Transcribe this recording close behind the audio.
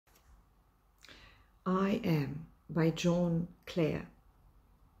I Am by John Clare.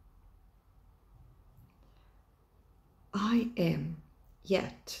 I am,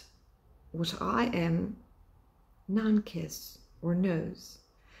 yet what I am none kiss or knows.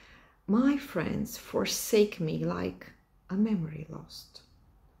 My friends forsake me like a memory lost.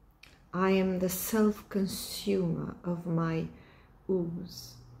 I am the self-consumer of my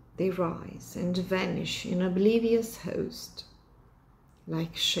ooze. They rise and vanish in oblivious host,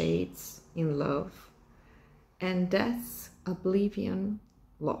 like shades in love, and death's oblivion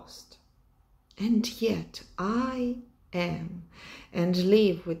lost. And yet I am, and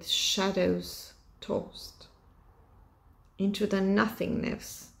live with shadows tossed into the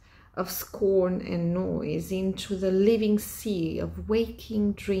nothingness of scorn and noise, into the living sea of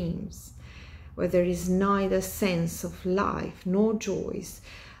waking dreams, where there is neither sense of life nor joys,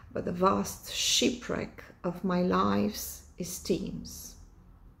 but the vast shipwreck of my life's esteems.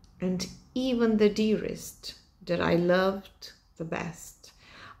 And even the dearest that I loved the best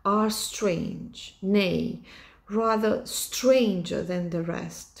are strange, nay, rather stranger than the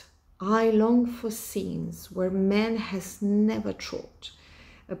rest. I long for scenes where man has never trod,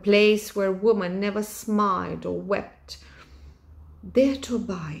 a place where woman never smiled or wept, there to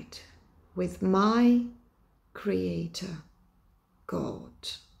abide with my Creator, God,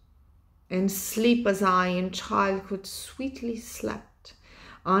 and sleep as I in childhood sweetly slept,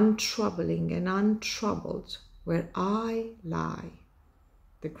 untroubling and untroubled where I lie,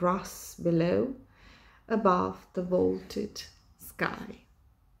 the grass below, above the vaulted sky.